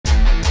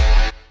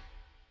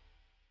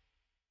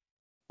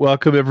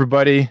Welcome,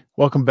 everybody.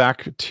 Welcome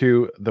back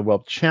to the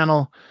Welp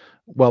channel.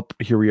 Welp,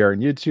 here we are on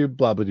YouTube,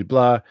 blah, blah, blah,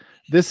 blah.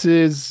 This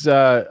is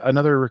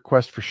another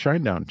request for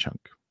Shinedown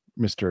Chunk,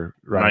 Mr.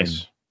 Ryan.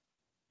 Nice.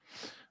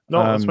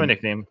 No, that's my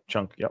nickname,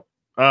 Chunk. Yep.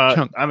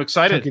 Chunk. I'm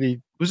excited.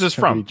 Chunkity, Who's this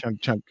from? Chunk.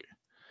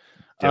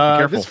 Yeah, be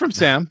careful. This is from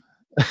Sam.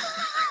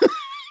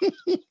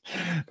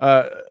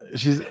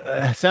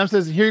 Sam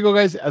says, here you go,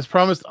 guys. As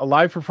promised, a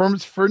live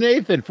performance for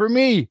Nathan, for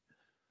me.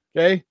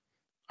 Okay.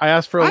 I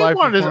asked for a live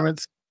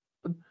performance.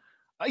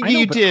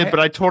 You did, but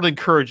I totally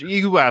encourage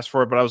you. Asked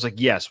for it, but I was like,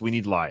 yes, we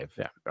need live.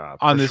 Yeah,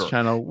 on this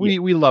channel,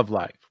 we love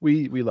live.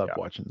 We love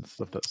watching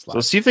stuff that's live. So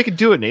let's see if they can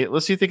do it, Nate.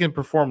 Let's see if they can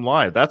perform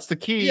live. That's the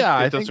key. Yeah,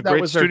 I think a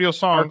great studio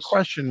songs. Our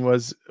question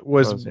was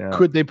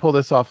could they pull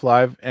this off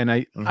live? And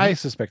I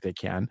suspect they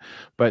can,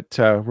 but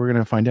we're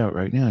gonna find out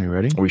right now. You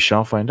ready? We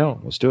shall find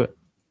out. Let's do it.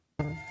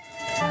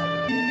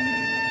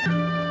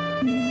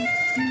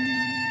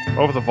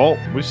 Over the vault.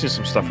 We've seen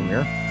some stuff from here.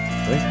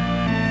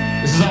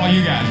 Right? This is all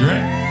you guys. You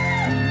ready?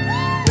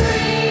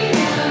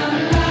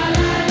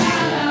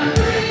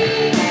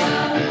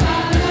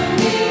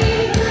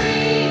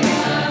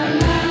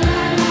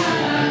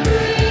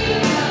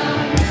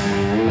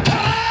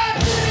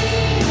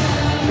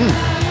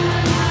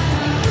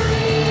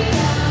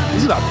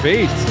 This is a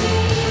bass.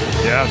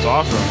 Yeah, it's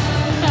awesome.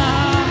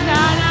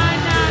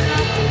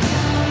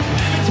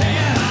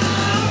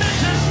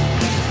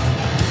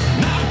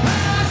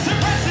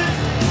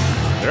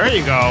 There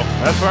you go.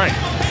 That's right.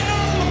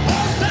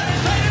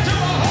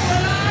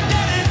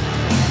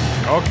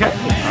 Okay.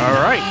 All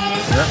right.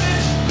 Yeah.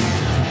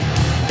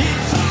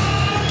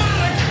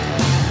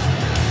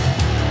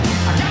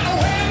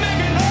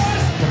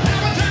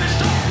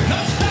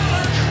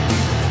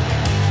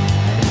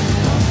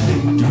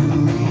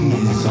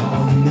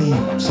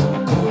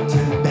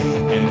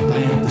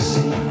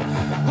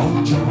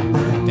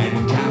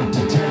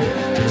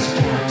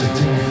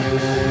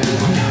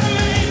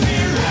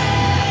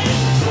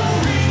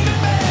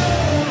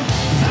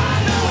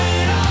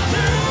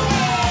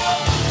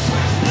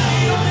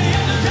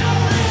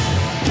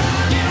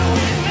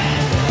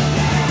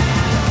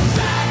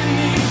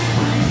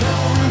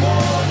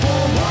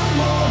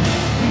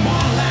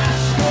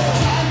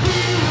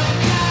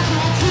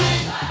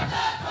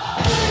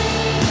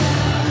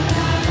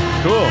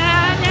 Cool.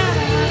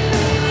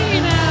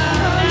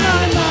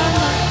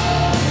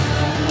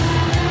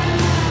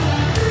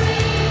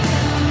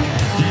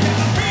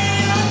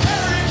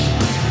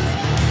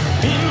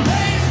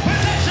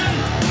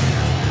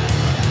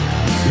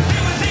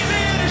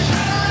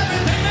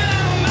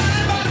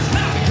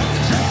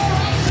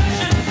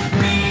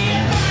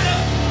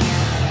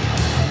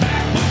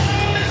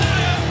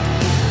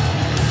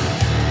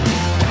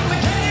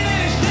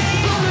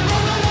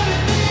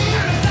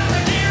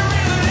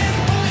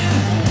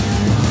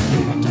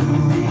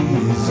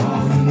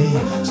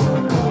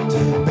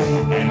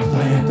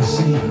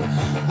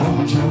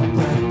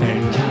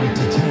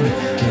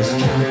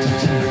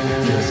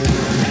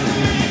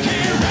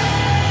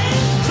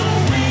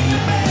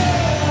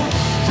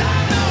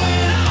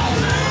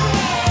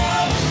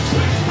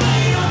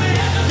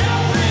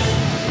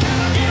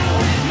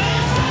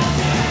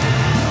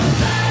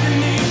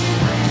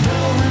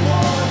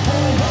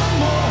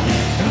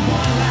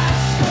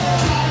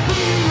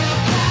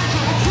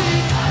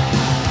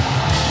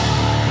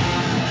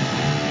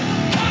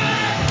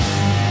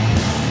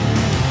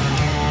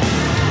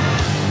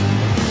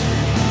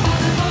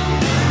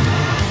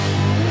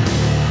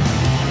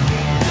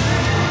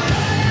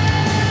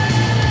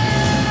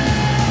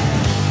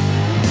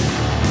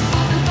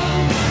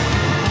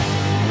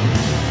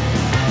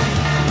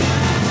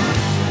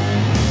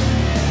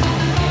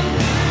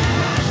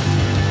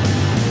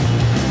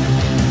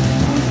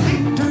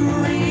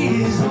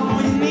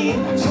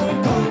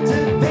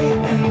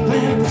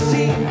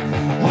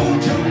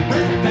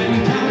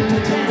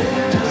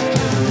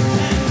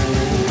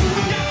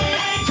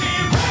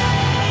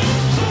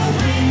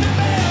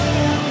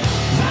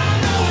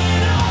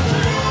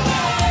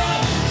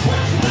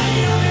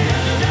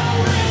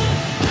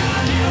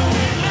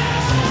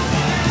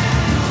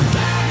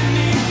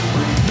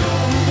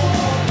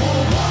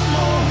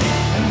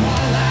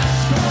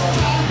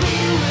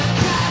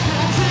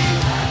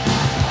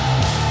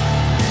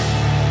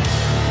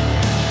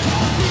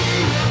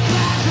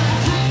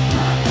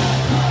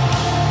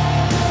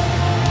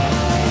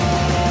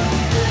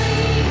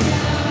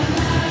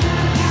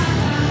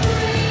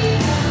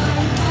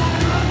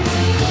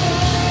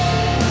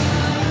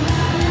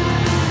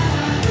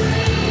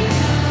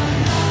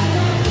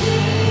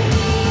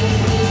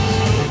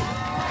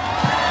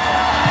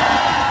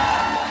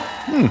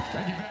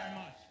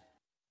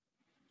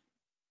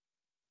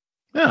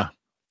 Yeah.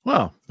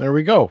 Well, there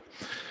we go.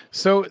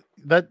 So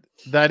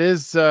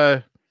that's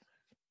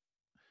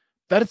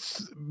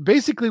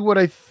basically what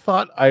I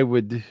thought I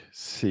would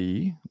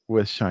see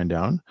with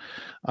Shinedown.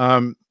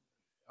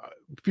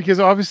 Because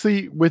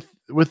obviously with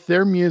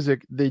their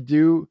music, they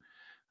do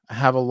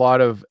have a lot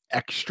of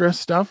extra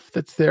stuff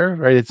that's there,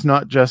 right? It's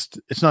not just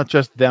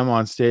them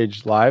on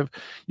stage live.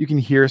 You can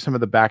hear some of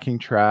the backing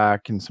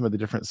track and some of the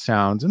different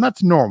sounds, and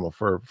that's normal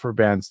for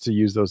bands to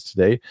use those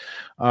today.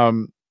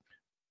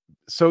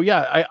 So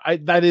yeah,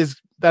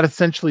 that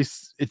essentially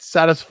it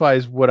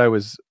satisfies what I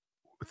was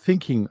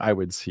thinking I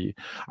would see.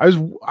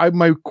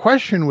 My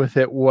question with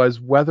it was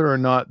whether or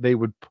not they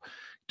would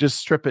just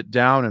strip it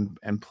down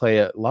and play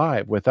it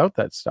live without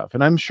that stuff.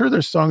 And I'm sure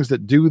there's songs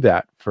that do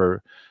that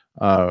for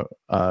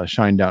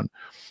Shinedown,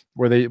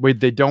 where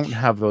they don't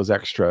have those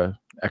extra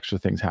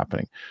things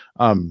happening.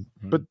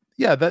 But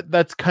yeah,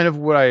 that's kind of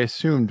what I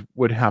assumed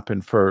would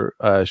happen for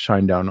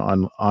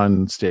Shinedown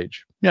on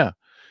stage. Yeah.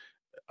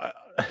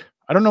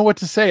 I don't know what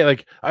to say.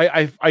 Like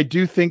I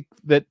do think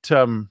that I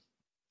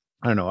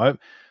don't know.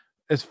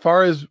 As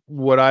far as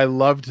what I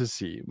love to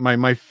see,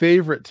 my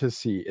favorite to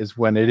see is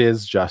when it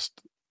is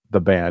just the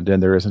band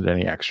and there isn't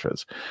any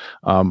extras.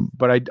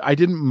 But I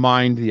didn't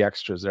mind the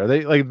extras there.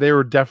 They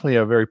were definitely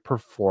a very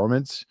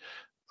performance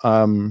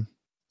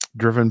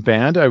driven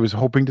band. I was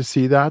hoping to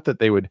see that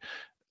they would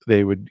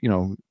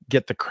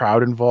get the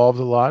crowd involved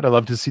a lot. I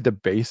love to see the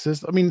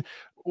bassist. I mean,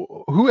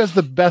 who has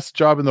the best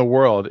job in the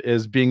world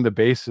is being the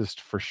bassist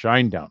for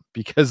Shinedown,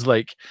 because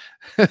like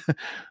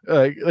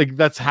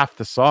that's half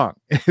the song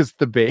is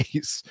the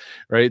bass,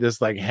 right? This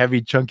like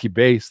heavy chunky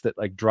bass that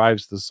like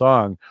drives the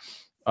song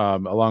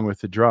along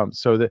with the drums.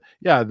 So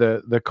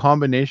the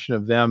combination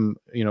of them,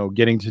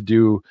 getting to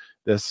do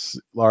this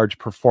large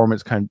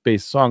performance kind of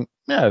bass song,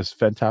 yeah, it's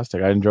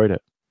fantastic. I enjoyed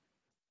it.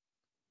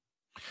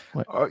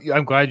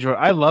 I'm glad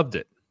I loved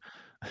it.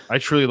 I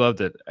truly loved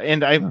it,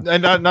 and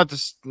not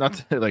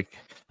to like,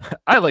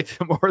 I liked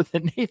it more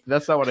than Nathan.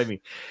 That's not what I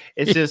mean.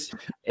 It's just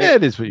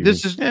it is what you mean.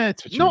 Is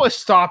no.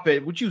 Stop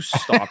it! Would you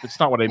stop? It's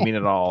not what I mean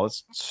at all.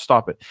 Let's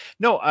stop it.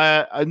 No,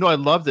 I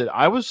loved it.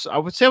 I would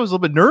say I was a little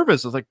bit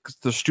nervous. It's like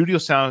the studio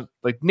sound,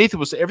 like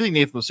everything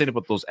Nathan was saying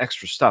about those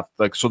extra stuff.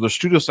 Like, so the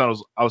studio sound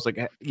I was like,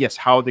 yes,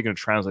 how are they going to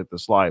translate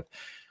this live?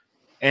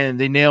 And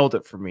they nailed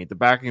it for me. The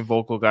backing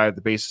vocal guy,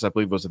 the bassist, I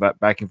believe, was the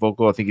backing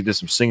vocal. I think he did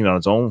some singing on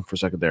his own for a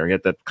second there. He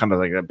had that kind of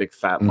like that big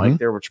fat mic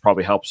there, which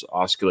probably helps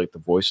osculate the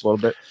voice a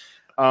little bit.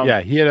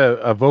 Yeah, he had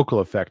a vocal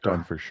effect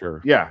on for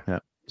sure. Yeah.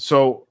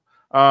 So,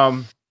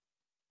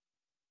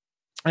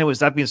 anyways,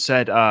 that being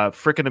said,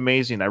 freaking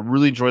amazing. I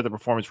really enjoyed the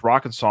performance.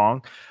 Rockin'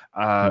 song.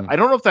 I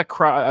don't know if that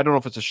crowd. I don't know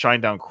if it's a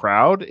Shinedown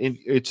crowd.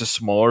 It's a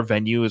smaller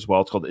venue as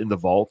well. It's called In the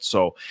Vault,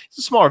 so it's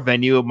a smaller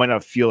venue. It might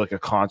not feel like a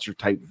concert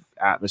type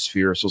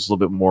atmosphere, so it's a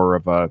little bit more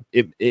of a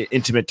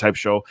intimate type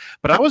show.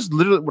 But I was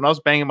literally, when I was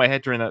banging my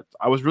head during that,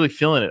 I was really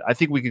feeling it. I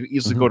think we could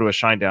easily go to a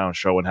Shinedown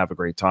show and have a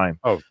great time.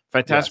 Oh,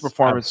 fantastic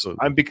performance!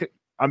 Absolutely.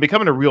 I'm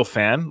becoming a real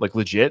fan, like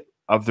legit,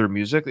 of their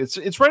music.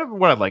 It's right up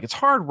what I like. It's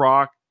hard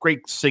rock,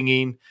 great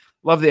singing.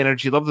 Love the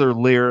energy. Love their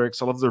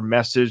lyrics. I love their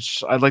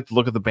message. I like the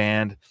look of the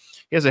band.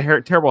 He has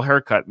a terrible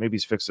haircut. Maybe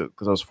he's fixed it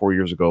because that was 4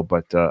 years ago.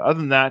 But other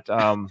than that,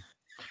 I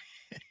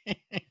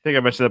think I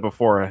mentioned that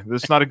before.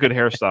 This is not a good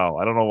hairstyle.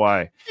 I don't know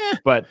why.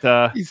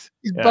 But he's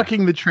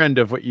bucking the trend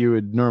of what you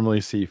would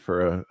normally see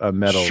for a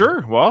metal.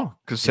 Sure. Well,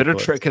 consider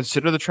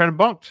the trend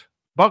bucked.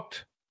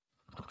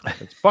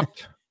 It's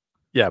bucked.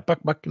 Yeah,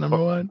 buck number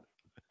one.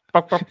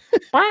 Buck.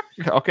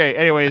 Okay.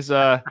 Anyways,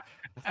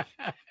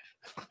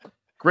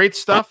 great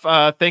stuff.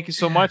 Thank you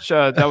so much.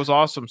 That was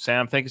awesome,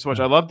 Sam. Thank you so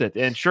much. I loved it.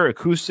 And sure,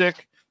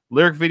 acoustic.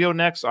 Lyric video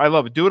next. I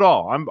love it. Do it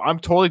all. I'm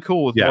totally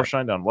cool with more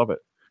Shinedown. Love it.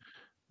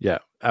 Yeah,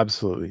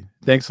 absolutely.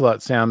 Thanks a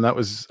lot, Sam. That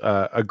was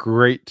a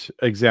great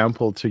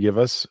example to give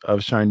us of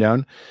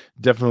Shinedown.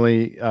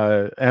 Definitely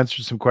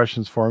answered some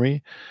questions for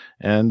me,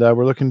 and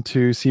we're looking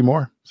to see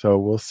more. So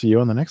we'll see you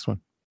on the next one.